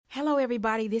Hello,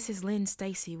 everybody. This is Lynn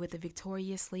Stacy with the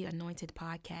Victoriously Anointed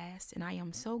podcast, and I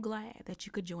am so glad that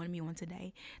you could join me on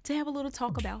today to have a little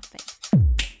talk about faith.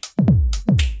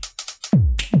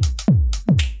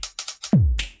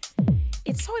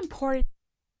 It's so important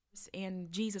in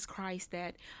Jesus Christ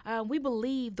that we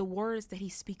believe the words that he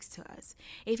speaks to us.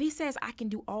 If he says, I can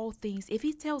do all things, if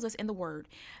he tells us in the word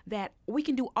that we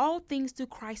can do all things through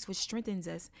Christ, which strengthens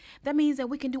us, that means that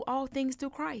we can do all things through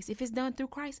Christ. If it's done through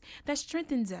Christ, that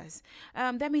strengthens us.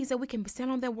 That means that we can stand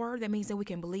on that word. That means that we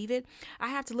can believe it. I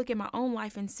have to look at my own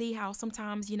life and see how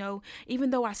sometimes,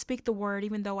 even though I speak the word,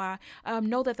 even though I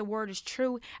know that the word is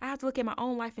true, I have to look at my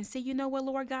own life and see, you know what,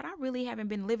 Lord God, I really haven't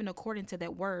been living according to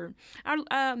that word.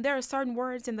 There are certain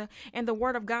words in the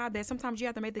word of God that sometimes you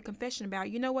have to make the confession about.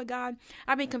 You know what, God,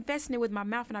 I've been confessing it with my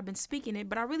mouth and I've been speaking it,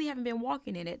 but I really haven't been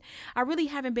walking in it. I really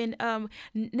haven't been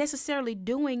necessarily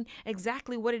doing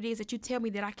exactly what it is that you tell me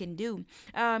that I can do.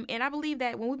 And I believe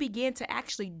that when we begin to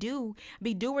actually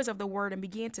be doers of the word and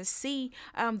begin to see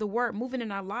the word moving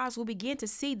in our lives, we'll begin to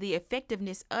see the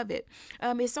effectiveness of it.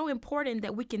 It's so important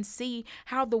that we can see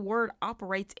how the word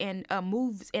operates and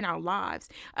moves in our lives.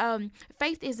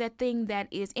 Faith is that thing that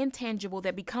is intangible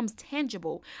that becomes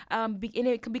tangible, and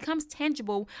it becomes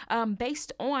tangible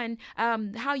based on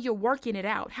how you're working it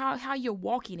out, how you're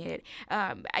walking it.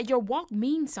 Your walk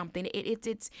means something.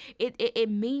 It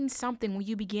means something when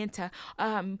you begin to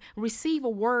receive a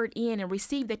word in and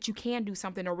receive that you can do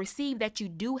something, or receive that you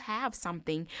do have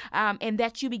something, and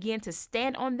that you begin to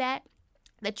stand on that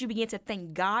you begin to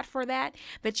thank God for that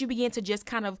you begin to just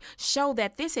kind of show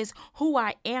that this is who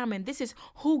I am and this is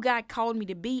who God called me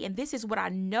to be, and this is what I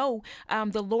know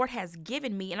the Lord has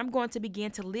given me, and I'm going to begin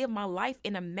to live my life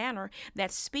in a manner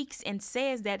that speaks and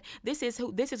says that this is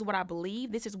what I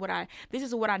believe, this is what I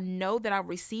know that I've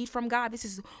received from God, this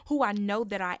is who I know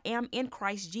that I am in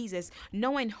Christ Jesus,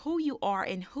 knowing who you are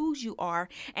and whose you are,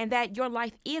 and that your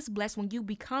life is blessed when you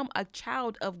become a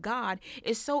child of God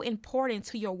is so important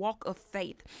to your walk of faith.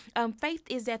 Faith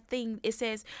is that thing. It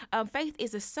says faith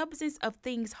is the substance of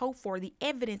things hoped for, the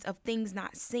evidence of things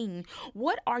not seen.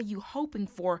 What are you hoping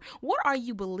for? What are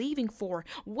you believing for?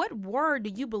 What word do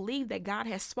you believe that God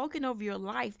has spoken over your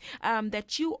life,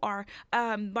 that you are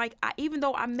even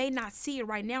though I may not see it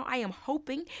right now, I am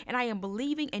hoping and I am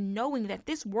believing and knowing that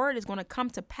this word is going to come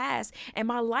to pass and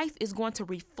my life is going to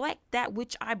reflect that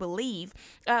which I believe.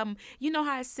 You know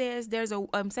how it says there's a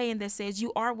saying that says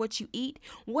you are what you eat.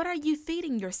 What are you feeding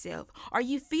yourself? Are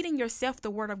you feeding yourself the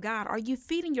word of God? Are you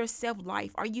feeding yourself life?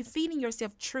 Are you feeding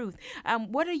yourself truth?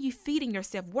 What are you feeding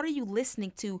yourself? What are you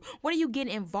listening to? What are you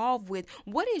getting involved with?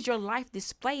 What is your life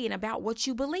displaying about what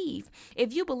you believe?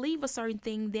 If you believe a certain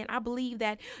thing, then I believe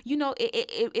that,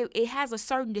 it has a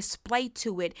certain display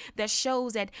to it that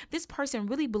shows that this person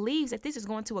really believes that this is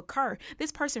going to occur.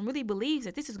 This person really believes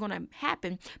that this is going to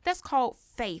happen. That's called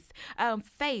faith.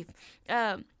 Faith.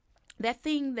 That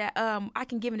thing that I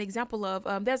can give an example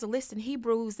of, there's a list in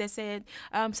Hebrews that said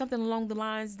something along the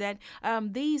lines that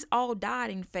these all died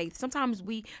in faith. Sometimes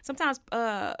when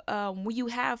you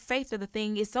have faith of the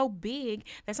thing, it's so big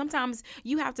that sometimes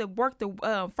you have to work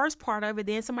the first part of it,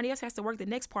 then somebody else has to work the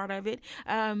next part of it.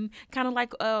 Kind of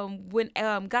like when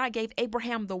God gave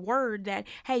Abraham the word that,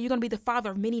 hey, you're going to be the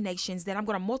father of many nations, that I'm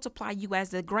going to multiply you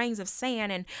as the grains of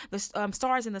sand and the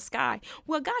stars in the sky.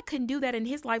 Well, God couldn't do that in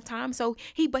his lifetime, so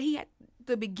he had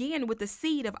to begin with the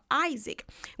seed of Isaac.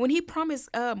 When he promised,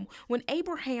 when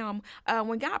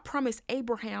God promised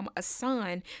Abraham a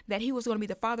son, that he was going to be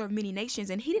the father of many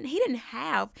nations, and he didn't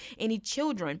have any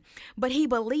children, but he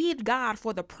believed God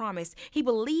for the promise. He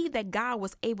believed that God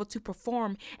was able to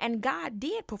perform, and God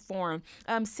did perform.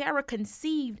 Sarah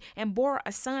conceived and bore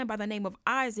a son by the name of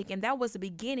Isaac, and that was the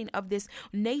beginning of this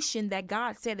nation that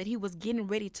God said that he was getting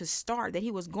ready to start, that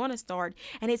he was going to start,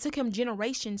 and it took him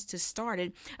generations to start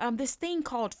it. This thing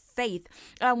called faith,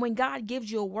 when God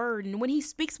gives you a word, and when he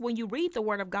speaks, when you read the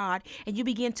word of God and you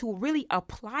begin to really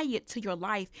apply it to your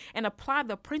life and apply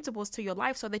the principles to your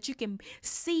life so that you can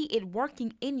see it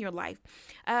working in your life.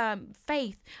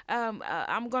 Faith,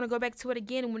 I'm going to go back to it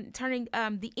again, when turning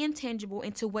the intangible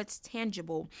into what's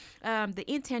tangible, the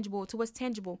intangible to what's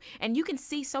tangible. And you can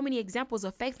see so many examples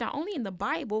of faith, not only in the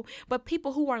Bible, but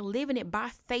people who are living it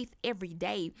by faith every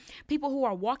day, people who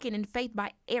are walking in faith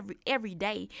by every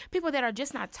day, people that are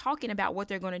just not talking talking about what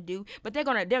they're going to do, but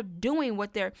they're doing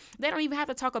they don't even have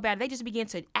to talk about it. They just begin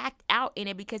to act out in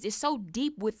it because it's so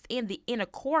deep within the inner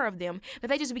core of them that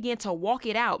they just begin to walk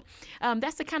it out.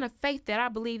 That's the kind of faith that I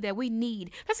believe that we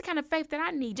need. That's the kind of faith that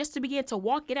I need, just to begin to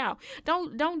walk it out.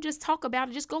 Don't just talk about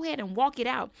it. Just go ahead and walk it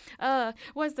out.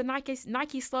 What's the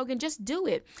Nike slogan? Just do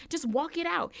it. Just walk it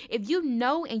out. If you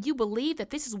know and you believe that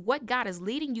this is what God is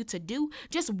leading you to do,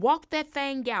 just walk that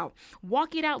thing out.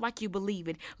 Walk it out like you believe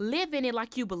it. Live in it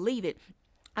like you believe it.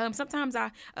 Sometimes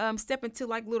I step into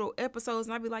like little episodes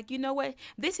and I'll be like, you know what?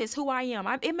 This is who I am.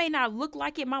 It may not look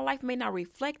like it. My life may not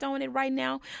reflect on it right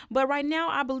now. But right now,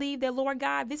 I believe that, Lord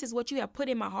God, this is what you have put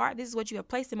in my heart. This is what you have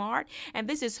placed in my heart. And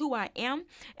this is who I am.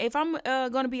 If I'm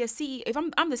going to be a CEO, if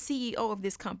I'm the CEO of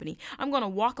this company, I'm going to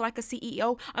walk like a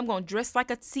CEO. I'm going to dress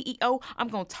like a CEO. I'm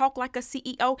going to talk like a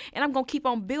CEO. And I'm going to keep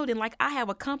on building like I have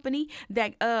a company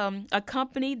that's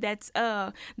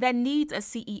that needs a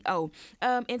CEO.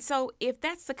 And so if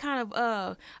that's the kind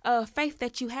of faith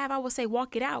that you have, I would say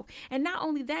walk it out. And not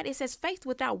only that, it says faith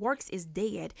without works is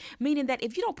dead, meaning that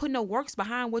if you don't put no works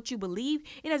behind what you believe,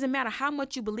 it doesn't matter how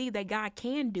much you believe that God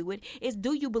can do it. It's,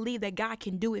 do you believe that God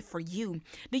can do it for you?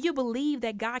 Do you believe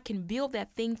that God can build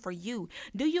that thing for you?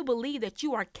 Do you believe that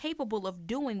you are capable of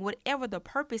doing whatever the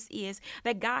purpose is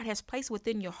that God has placed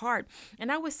within your heart?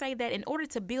 And I would say that in order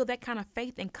to build that kind of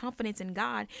faith and confidence in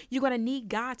God, you're going to need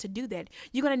God to do that.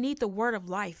 You're going to need the word of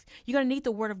life. You're going to need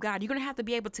the word of God. You're going to have to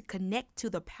be able to connect to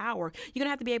the power. You're going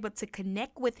to have to be able to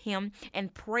connect with him in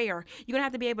prayer. You're going to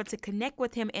have to be able to connect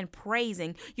with him in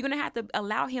praising. You're going to have to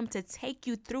allow him to take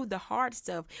you through the hard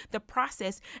stuff, the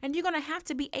process, and you're going to have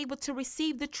to be able to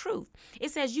receive the truth.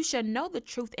 It says you shall know the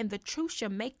truth and the truth shall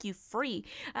make you free.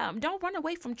 Don't run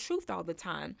away from truth all the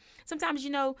time. Sometimes,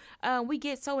 we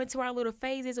get so into our little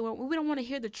phases and we don't want to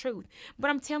hear the truth. But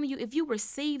I'm telling you, if you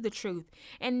receive the truth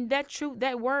and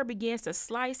that word begins to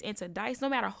slice and to dice, no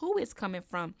matter who it's coming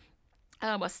from,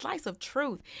 a slice of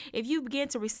truth. If you begin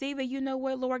to receive it, you know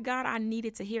what, Lord God, I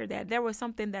needed to hear that. There was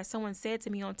something that someone said to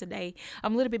me on today, a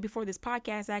little bit before this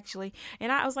podcast, actually.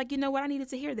 And I was like, you know what, I needed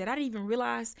to hear that. I didn't even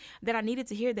realize that I needed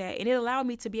to hear that. And it allowed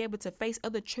me to be able to face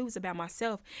other truths about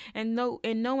myself and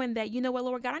knowing that, you know what,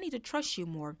 Lord God, I need to trust you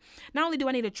more. Not only do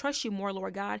I need to trust you more,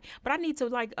 Lord God, but I need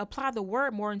to apply the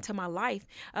word more into my life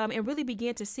and really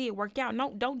begin to see it work out.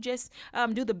 No, don't just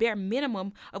do the bare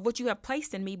minimum of what you have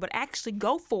placed in me, but actually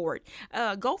go for it.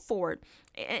 Go forward.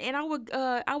 And I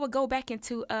would go back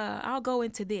into, I'll go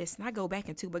into this, not go back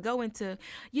into, but go into,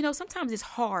 sometimes it's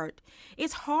hard.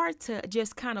 It's hard to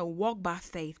just kind of walk by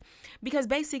faith because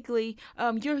basically,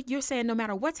 you're saying no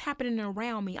matter what's happening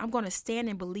around me, I'm going to stand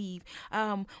and believe,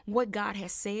 what God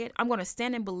has said. I'm going to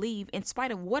stand and believe in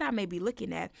spite of what I may be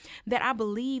looking at, that I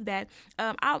believe that,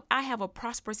 I have a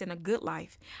prosperous and a good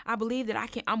life. I believe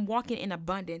that I'm walking in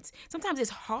abundance. Sometimes it's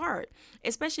hard,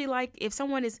 especially like if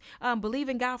someone is,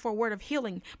 believing God for a word of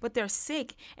healing, but they're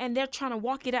sick and they're trying to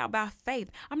walk it out by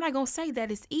faith. I'm not going to say that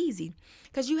it's easy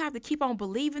because you have to keep on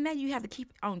believing that. You have to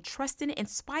keep on trusting it in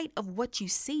spite of what you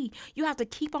see. You have to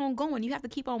keep on going. You have to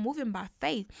keep on moving by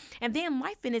faith. And then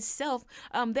life in itself,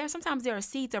 sometimes there are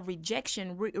seeds of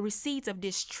rejection, seeds of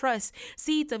distrust,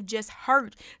 seeds of just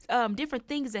hurt, different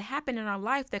things that happen in our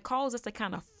life that cause us to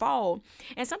kind of fall.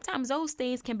 And sometimes those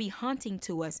things can be haunting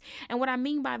to us. And what I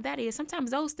mean by that is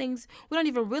sometimes those things, we don't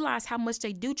even realize how much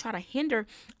they do try to hinder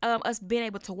us being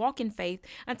able to walk in faith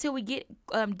until we get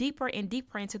deeper and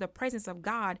deeper into the presence of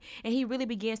God, and he really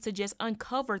begins to just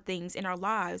uncover things in our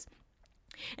lives.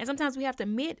 And sometimes we have to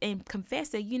admit and confess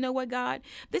that, you know what, God,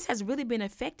 this has really been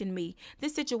affecting me.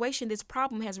 This situation, this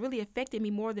problem has really affected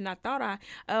me more than I thought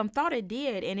it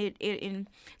did. And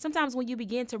sometimes when you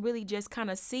begin to really just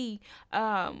kind of see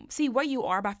where you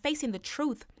are by facing the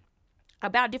truth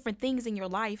about different things in your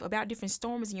life, about different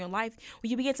storms in your life,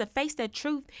 when you begin to face that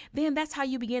truth, then that's how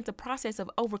you begin the process of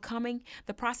overcoming,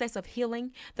 the process of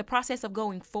healing, the process of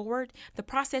going forward, the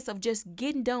process of just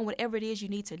getting done whatever it is you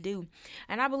need to do.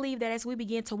 And I believe that as we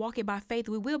begin to walk it by faith,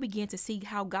 we will begin to see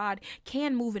how God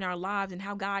can move in our lives and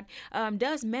how God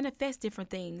does manifest different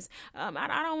things. I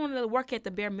don't want to work at the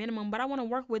bare minimum, but I want to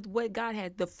work with what God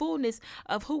has, the fullness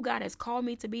of who God has called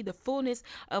me to be, the fullness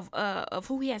of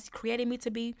who he has created me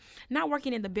to be, not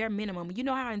working in the bare minimum. You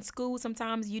know how in school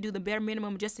sometimes you do the bare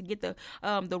minimum just to get the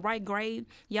right grade.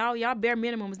 Y'all bare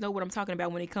minimums know what I'm talking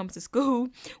about when it comes to school.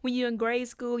 When you're in grade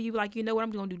school, you like, you know what,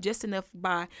 I'm going to do just enough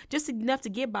to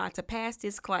get by to pass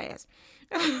this class.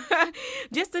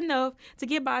 Just enough to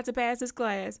get by to pass this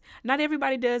class. Not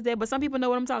everybody does that, but some people know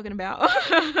what I'm talking about.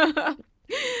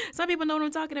 Some people know what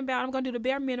I'm talking about. I'm gonna do the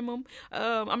bare minimum.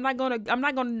 I'm not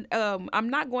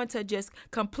going to just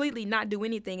completely not do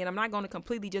anything, and I'm not going to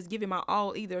completely just give it my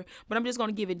all either. But I'm just going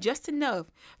to give it just enough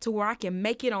to where I can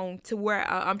make it on to where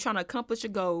I'm trying to accomplish a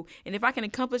goal. And if I can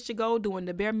accomplish a goal doing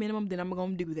the bare minimum, then I'm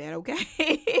going to do that.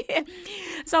 Okay.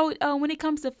 So when it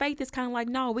comes to faith, it's kind of like,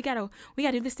 no, we gotta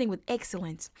do this thing with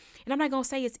excellence. And I'm not gonna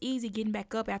say it's easy getting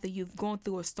back up after you've gone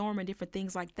through a storm and different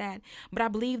things like that. But I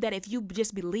believe that if you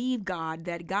just believe God,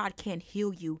 that God can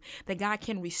heal you, that God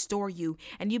can restore you,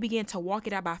 and you begin to walk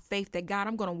it out by faith, that God,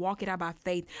 I'm gonna walk it out by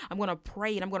faith. I'm gonna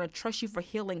pray and I'm gonna trust you for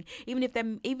healing, even if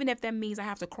that means I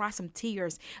have to cry some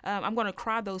tears. I'm gonna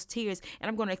cry those tears, and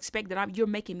I'm gonna expect that you're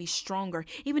making me stronger.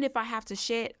 Even if I have to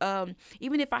shed,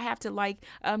 even if I have to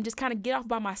just kind of get off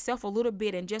by myself a little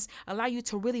bit and just allow you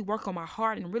to really work on my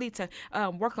heart and really to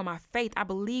work on my faith. I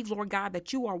believe, Lord God,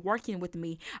 that you are working with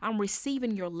me. I'm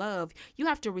receiving your love. You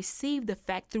have to receive the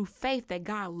fact through faith that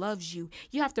God loves you.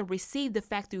 You have to receive the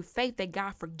fact through faith that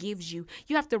God forgives you.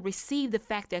 You have to receive the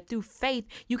fact that through faith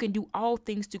you can do all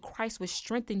things through Christ which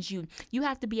strengthens you. You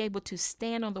have to be able to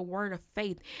stand on the word of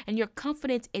faith, and your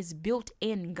confidence is built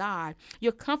in God.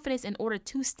 Your confidence in order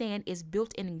to stand is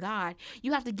built in God.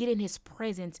 You have to get in his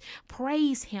presence.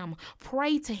 Praise him.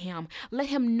 Pray to him. Let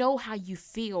him know how you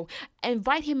feel.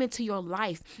 Invite him into your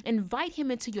life. Invite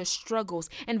him into your struggles.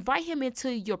 Invite him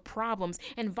into your problems.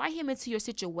 Invite him into your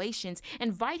situations.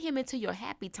 Invite him into your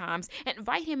happy times.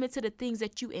 Invite him into the things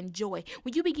that you enjoy.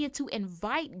 When you begin to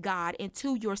invite God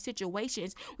into your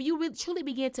situations, when you really, truly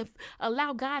begin to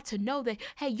allow God to know that,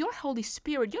 hey, your Holy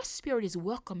Spirit, your spirit is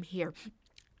welcome here.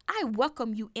 I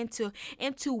welcome you into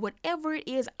whatever it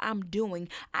is I'm doing.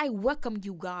 I welcome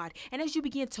you, God. And as you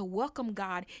begin to welcome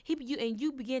God, you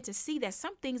begin to see that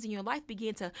some things in your life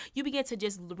you begin to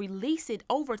just release it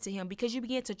over to him, because you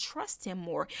begin to trust him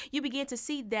more. You begin to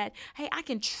see that, hey, I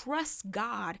can trust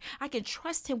God. I can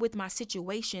trust him with my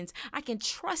situations. I can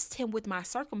trust him with my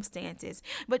circumstances.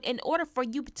 But in order for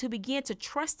you to begin to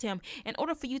trust him, in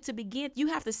order for you to begin, you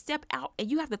have to step out and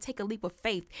you have to take a leap of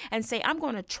faith and say, I'm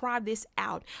going to try this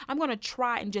out. I'm going to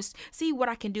try and just see what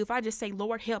I can do. If I just say,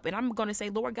 Lord, help, and I'm going to say,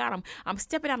 Lord God, I'm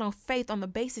stepping out on faith on the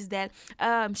basis that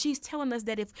she's telling us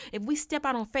that if we step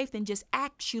out on faith and just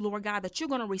ask you, Lord God, that you're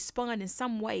going to respond in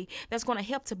some way that's going to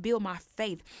help to build my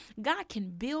faith. God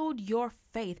can build your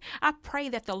faith. I pray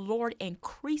that the Lord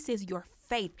increases your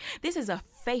faith. This is a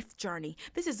faith journey.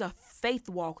 This is a faith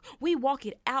walk. We walk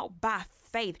it out by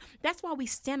faith. That's why we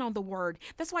stand on the word.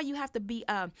 That's why you have to be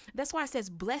that's why it says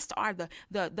blessed are the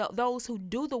those who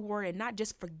do the word and not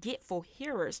just forgetful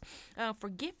hearers.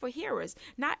 Forgetful hearers,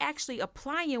 not actually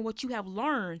applying what you have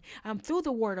learned through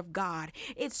the word of God.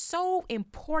 It's so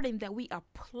important that we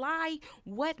apply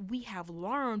what we have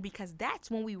learned, because that's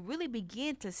when we really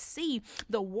begin to see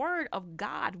the word of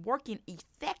God working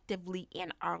effectively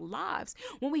in our lives.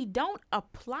 When we don't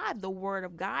apply the word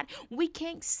of God, we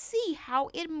can't see how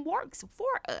it works for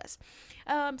us.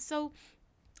 So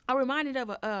I'm reminded of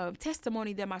a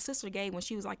testimony that my sister gave when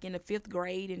she was like in the 5th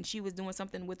grade, and she was doing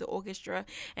something with the orchestra,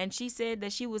 and she said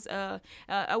that she was it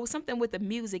was something with the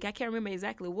music. I can't remember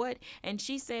exactly what, and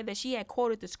she said that she had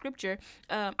quoted the scripture,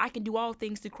 I can do all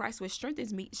things through Christ which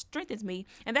strengthens me,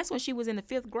 and that's when she was in the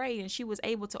 5th grade, and she was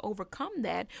able to overcome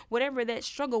that, whatever that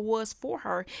struggle was for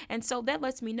her. And so that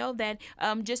lets me know that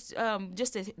just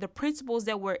the principles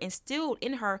that were instilled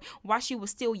in her while she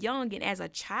was still young and as a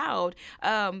child,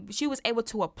 she was able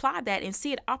to apply that and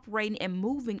see it operating and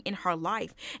moving in her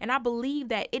life. And I believe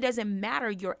that it doesn't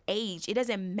matter your age. It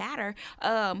doesn't matter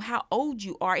how old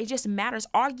you are. It just matters,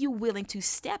 are you willing to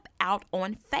step out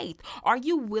on faith? Are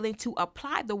you willing to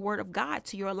apply the word of God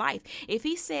to your life? If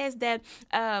he says that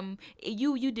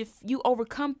you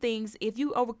overcome things, if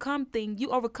you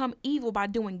overcome evil by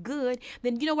doing good,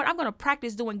 then you know what? I'm going to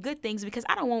practice doing good things, because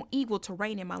I don't want evil to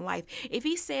reign in my life. If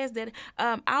he says that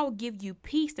I'll give you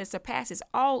peace that surpasses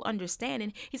all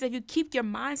understanding, he said, if you keep your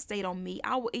mind stayed on me,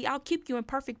 I'll keep you in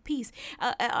perfect peace.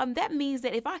 That means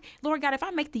that if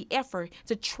I make the effort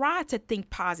to try to think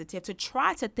positive, to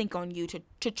try to think on you,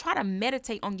 to try to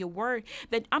meditate on your word,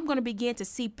 that I'm going to begin to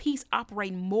see peace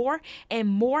operate more and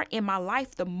more in my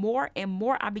life. The more and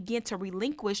more I begin to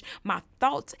relinquish my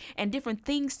thoughts and different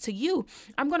things to you,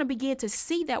 I'm going to begin to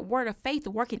see that word of faith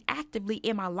working actively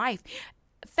in my life.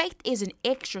 faith is an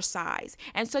exercise.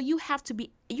 And so you have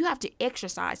to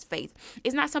exercise faith.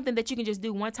 It's not something that you can just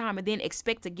do one time and then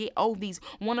expect to get these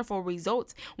wonderful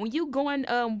results. When you going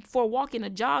for a walk in a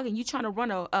jog and you trying to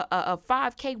run a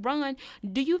 5K run,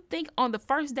 do you think on the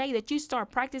first day that you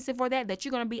start practicing for that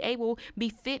you're going to be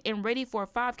fit and ready for a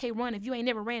 5K run if you ain't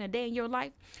never ran a day in your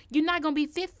life? You're not going to be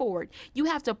fit for it. You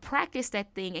have to practice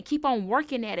that thing and keep on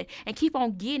working at it and keep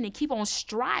on getting and keep on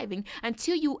striving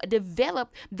until you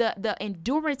develop the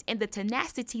endurance and the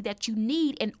tenacity that you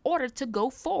need in order to go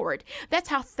forward. That's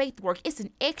how faith works. It's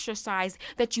an exercise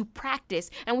that you practice.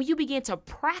 And when you begin to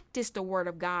practice the word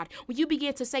of God, when you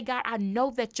begin to say, God, I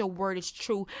know that your word is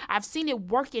true. I've seen it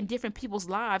work in different people's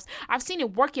lives. I've seen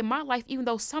it work in my life, even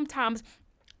though sometimes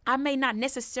I may not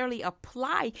necessarily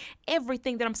apply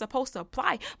everything that I'm supposed to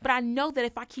apply, but I know that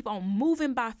if I keep on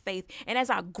moving by faith, and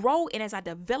as I grow and as I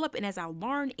develop and as I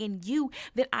learn in you,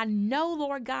 then I know,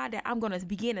 Lord God, that I'm going to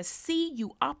begin to see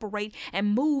you operate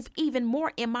and move even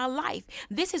more in my life.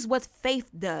 This is what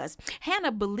faith does.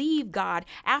 Hannah believed God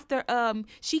after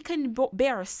she couldn't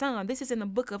bear a son. This is in the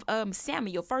book of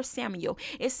Samuel, 1 Samuel.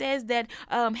 It says that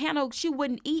Hannah, she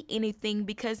wouldn't eat anything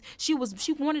because she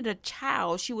wanted a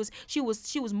child. She was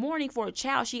mourning for a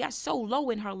child. She got so low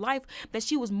in her life that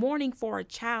she was mourning for a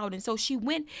child. And so she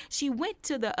went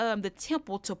to the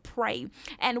temple to pray.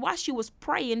 And while she was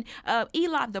praying,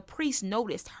 Eli the priest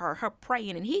noticed her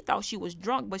praying, and he thought she was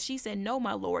drunk, but she said, no,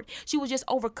 my Lord. She was just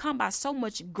overcome by so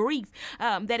much grief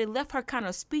that it left her kind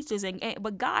of speechless.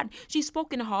 But God, she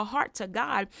spoke in her heart to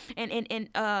God, and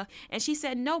she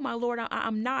said, no, my Lord,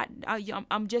 I'm not.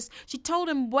 I'm just. She told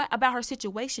him what about her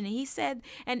situation, and he said,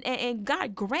 and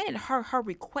God granted her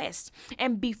request.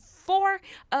 And before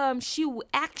she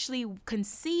actually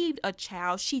conceived a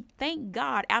child, she thanked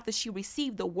God after she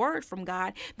received the word from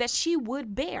God that she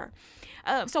would bear.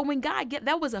 So when God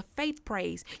that was a faith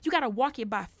praise. You got to walk it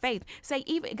by faith. Say,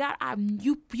 even God,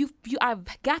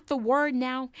 I've got the word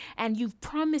now, and you've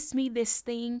promised me this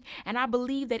thing, and I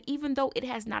believe that even though it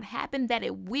has not happened, that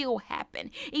it will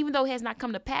happen. Even though it has not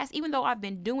come to pass, even though I've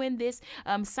been doing this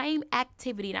same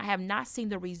activity and I have not seen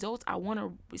the results I want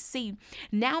to receive,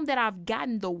 now that I've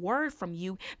gotten the word from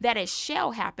you that it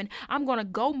shall happen, I'm going to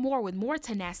go more with more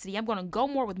tenacity. I'm going to go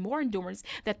more with more endurance,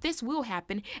 that this will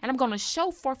happen, and I'm going to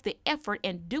show forth the effort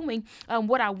in doing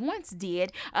what I once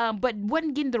did, but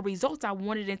wasn't getting the results I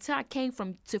wanted until I came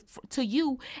to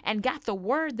you and got the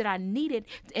word that I needed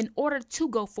in order to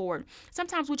go forward.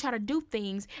 Sometimes we try to do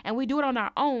things and we do it on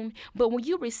our own, but when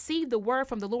you receive the word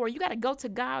from the Lord, you got to go to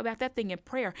God about that thing in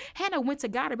prayer. Hannah went to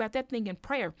God about that thing in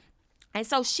prayer. And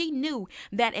so she knew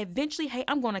that eventually, hey,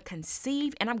 I'm going to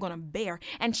conceive and I'm going to bear.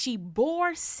 And she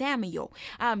bore Samuel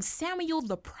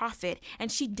the prophet, and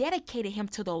she dedicated him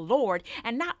to the Lord.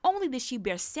 And not only did she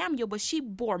bear Samuel, but she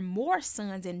bore more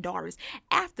sons and daughters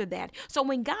after that. So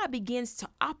when God begins to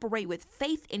operate with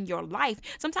faith in your life,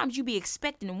 sometimes you be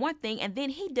expecting one thing, and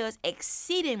then he does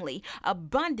exceedingly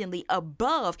abundantly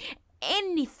above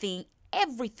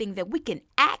everything that we can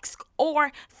ask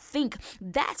or think.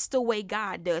 That's the way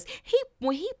God does.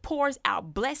 When he pours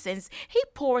out blessings, he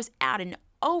pours out an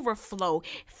overflow.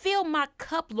 Fill my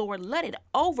cup, Lord. Let it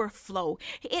overflow.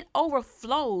 It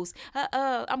overflows.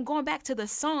 I'm going back to the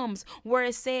Psalms where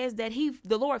it says that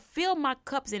the Lord filled my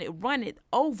cups and it runneth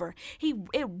over.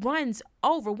 It runs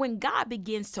over. When God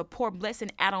begins to pour blessing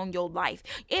out on your life,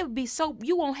 it would be so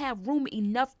you won't have room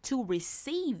enough to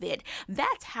receive it.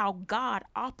 That's how God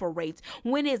operates.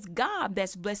 When it's God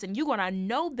that's blessing, you're gonna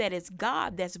know that it's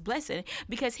God that's blessing,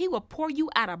 because he will pour you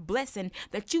out a blessing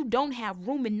that you don't have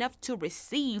room enough to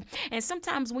receive. And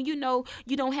sometimes when you know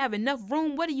you don't have enough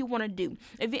room, what do you want to do?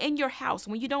 If you're in your house,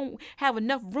 when you don't have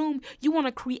enough room, you want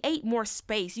to create more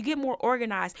space. You get more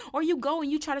organized, or you go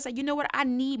and you try to say, you know what, I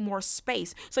need more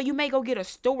space. So you may go get a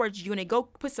storage unit, go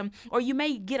put or you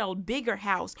may get a bigger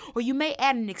house, or you may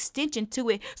add an extension to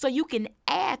it so you can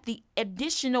add the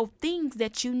additional things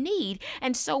that you need.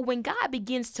 And so when God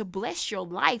begins to bless your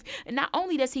life, and not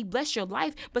only does he bless your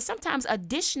life, but sometimes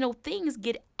additional things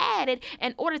get added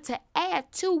in order to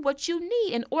add to what you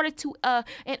need, in order to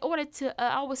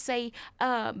I would say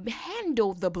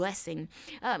handle the blessing.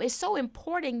 It's so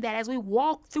important that as we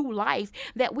walk through life,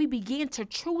 that we begin to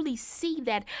truly see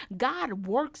that God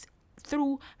works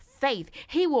through faith.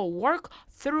 He will work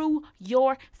through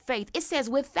your faith. It says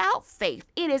without faith,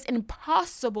 it is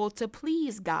impossible to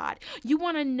please God. You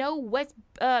want to know what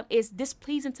is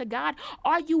displeasing to God?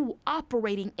 Are you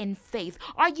operating in faith?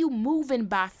 Are you moving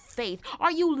by faith?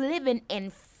 Are you living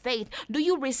in faith? faith? Do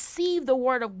you receive the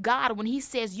word of God when he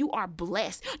says you are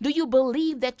blessed? Do you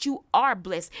believe that you are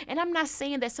blessed? And I'm not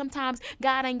saying that sometimes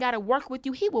God ain't got to work with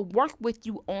you. He will work with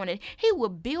you on it. He will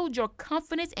build your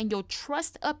confidence and your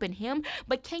trust up in him.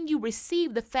 But can you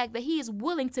receive the fact that he is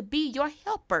willing to be your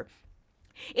helper?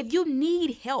 If you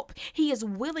need help, he is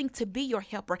willing to be your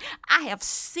helper. I have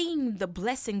seen the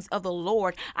blessings of the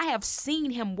Lord. I have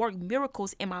seen him work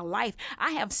miracles in my life.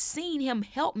 I have seen him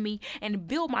help me and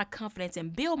build my confidence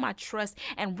and build my trust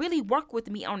and really work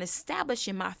with me on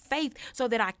establishing my faith so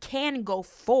that I can go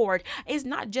forward. It's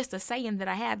not just a saying that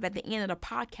I have at the end of the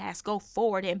podcast, go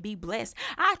forward and be blessed.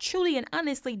 I truly and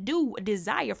honestly do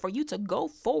desire for you to go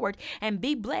forward and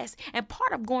be blessed. And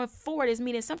part of going forward is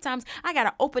meaning sometimes I got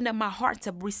to open up my heart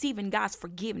to receiving God's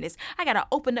forgiveness. I got to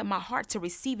open up my heart to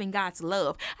receiving God's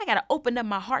love. I got to open up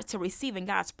my heart to receiving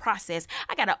God's process.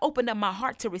 I got to open up my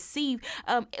heart to receive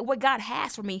what God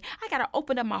has for me. I got to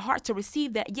open up my heart to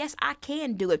receive that, yes, I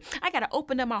can do it. I got to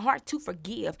open up my heart to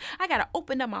forgive. I got to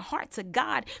open up my heart to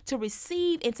God to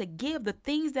receive and to give the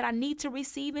things that I need to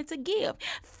receive and to give.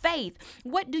 Faith.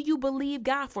 What do you believe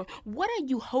God for? What are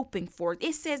you hoping for?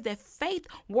 It says that faith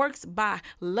works by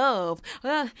love.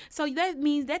 So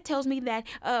that tells me that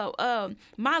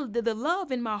the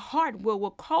love in my heart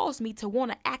will cause me to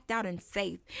want to act out in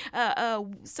faith.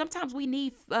 Sometimes we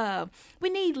need love.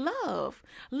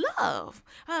 Love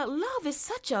is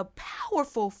such a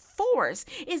powerful force.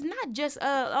 It's not just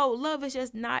love is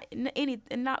just not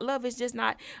love is just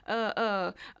not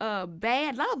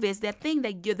bad. Love is that thing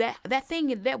that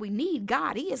thing that we need.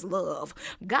 God is love.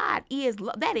 God is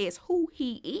love. That is who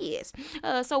he is.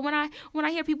 So when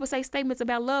I hear people say statements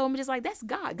about love, I'm just like, that's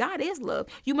God. God is love.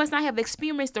 You must not have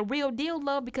experienced the real deal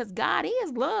love, because God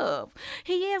is love.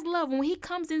 He is love. When he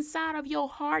comes inside of your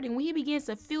heart and when he begins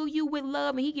to fill you with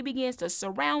love and he begins to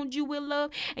surround you with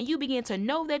love and you begin to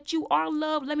know that you are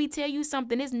loved, let me tell you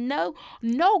something. There's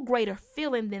no greater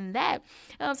feeling than that.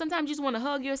 Sometimes you just want to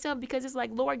hug yourself because it's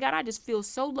like, Lord God, I just feel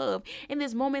so loved. In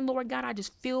this moment, Lord God, I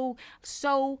just feel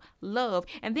so loved.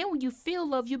 And then when you feel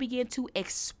love, you begin to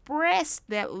express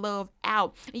that love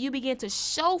out and you begin to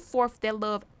show forth that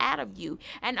love out of you.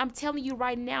 And I'm telling you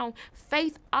right now,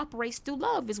 faith operates through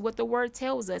love is what the word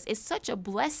tells us. It's such a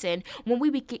blessing when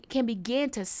we can begin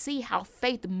to see how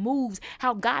faith moves,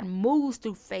 how God moves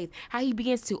through faith, how he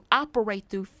begins to operate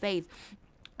through faith.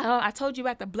 I told you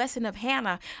about the blessing of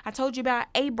Hannah. I told you about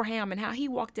Abraham and how he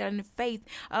walked out in faith.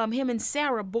 Him and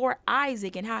Sarah bore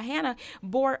Isaac, and how Hannah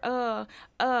bore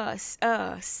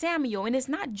Samuel. And it's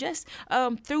not just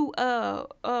through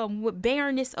with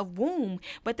barrenness of womb,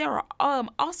 but there are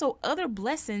also other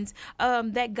blessings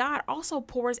that God also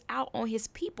pours out on his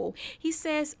people. He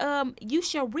says, you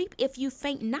shall reap if you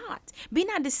faint not. Be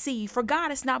not deceived, for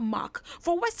God is not mocked.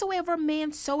 For whatsoever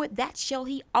man soweth, that shall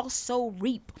he also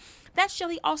reap. That shall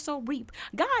he also reap.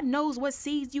 God knows what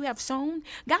seeds you have sown.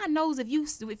 God knows if you've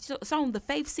sown the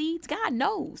faith seeds. God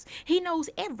knows. He knows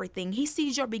everything. He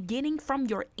sees your beginning from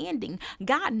your ending.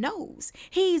 God knows.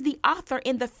 He's the author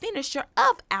and the finisher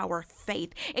of our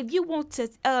faith. If you want to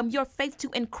your faith to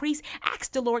increase,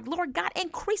 ask the Lord, Lord God,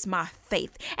 increase my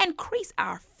faith. Increase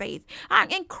our faith.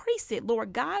 Increase it,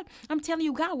 Lord God. I'm telling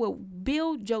you, God will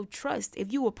build your trust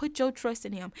if you will put your trust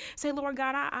in him. Say, Lord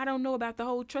God, I don't know about the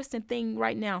whole trusting thing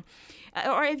right now.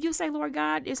 Or if you say, Lord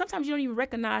God, sometimes you don't even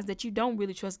recognize that you don't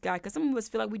really trust God, because some of us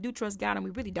feel like we do trust God and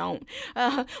we really don't.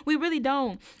 We really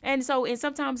don't. And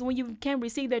sometimes when you can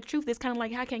receive that truth, it's kind of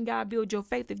like, how can God build your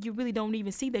faith if you really don't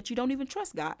even see that you don't even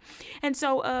trust God? And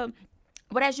so,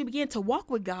 but as you begin to walk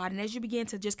with God and as you begin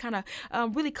to just kind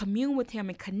of really commune with him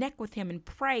and connect with him and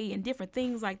pray and different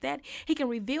things like that, he can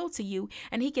reveal to you.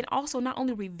 And he can also not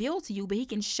only reveal to you, but he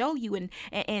can show you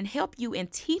and help you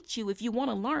and teach you if you want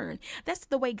to learn. That's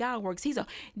the way God works.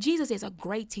 Jesus is a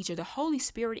great teacher. The Holy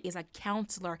Spirit is a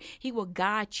counselor. He will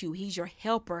guide you. He's your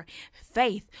helper.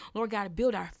 Faith. Lord God,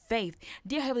 build our faith.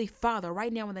 Dear Heavenly Father,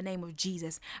 right now in the name of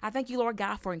Jesus, I thank you, Lord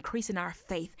God, for increasing our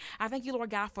faith. I thank you, Lord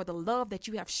God, for the love that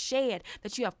you have shed,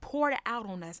 that you have poured out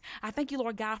on us. I thank you,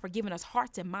 Lord God, for giving us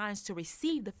hearts and minds to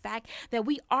receive the fact that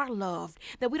we are loved,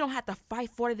 that we don't have to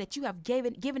fight for it, that you have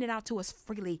given it out to us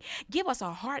freely. Give us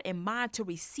a heart and mind to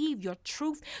receive your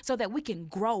truth so that we can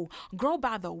grow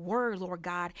by the word, Lord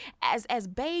God, as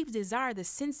babes desire the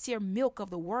sincere milk of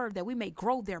the word, that we may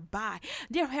grow thereby.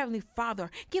 Dear Heavenly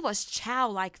Father, give us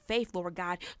childlike faith, Lord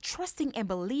God, trusting and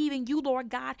believing you, Lord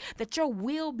God, that your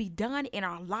will be done in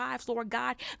our lives, Lord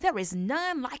God. There is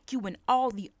none like you in all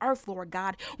the earth, Lord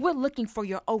God. We're looking for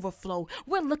your overflow.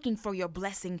 We're looking for your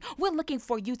blessing. We're looking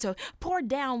for you to pour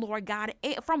down, Lord God,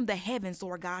 from the heavens,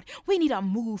 Lord God. We need a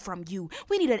move from you.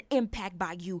 We need an impact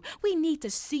by you. We need to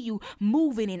see you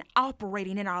moving and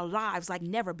operating in our lives like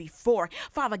never before.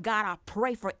 Father God, I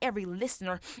pray for every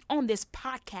listener on this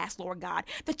podcast, Lord God,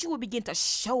 that you will begin to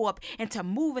show up and to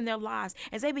move in their lives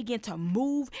as they begin to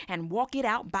move and walk it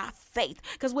out by faith.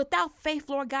 Because without faith,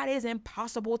 Lord God, it is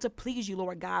impossible to please you,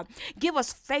 Lord God. Give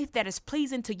us faith that is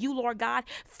pleasing to you, Lord God.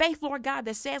 Faith, Lord God,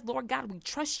 that says, Lord God, we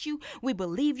trust you. We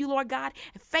believe you, Lord God.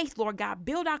 Faith, Lord God,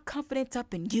 build our confidence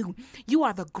up in you. You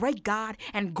are the great God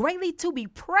and greatly to be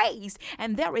praised.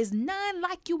 And there is none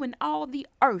like you in all the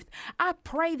earth. I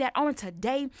pray that on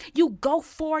today, you go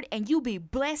forward and you be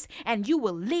blessed and you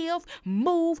will live,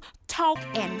 move, talk,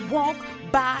 and walk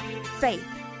by faith.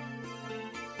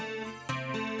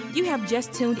 You have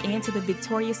just tuned in to the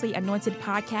Victoriously Anointed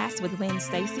podcast with Lynn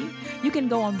Stacy. You can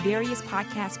go on various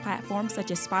podcast platforms such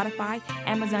as Spotify,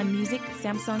 Amazon Music,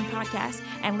 Samsung Podcasts,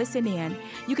 and listen in.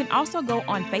 You can also go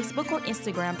on Facebook or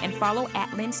Instagram and follow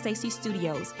at Lynn Stacy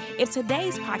Studios. If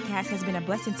today's podcast has been a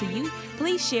blessing to you,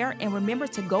 please share and remember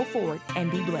to go forward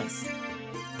and be blessed.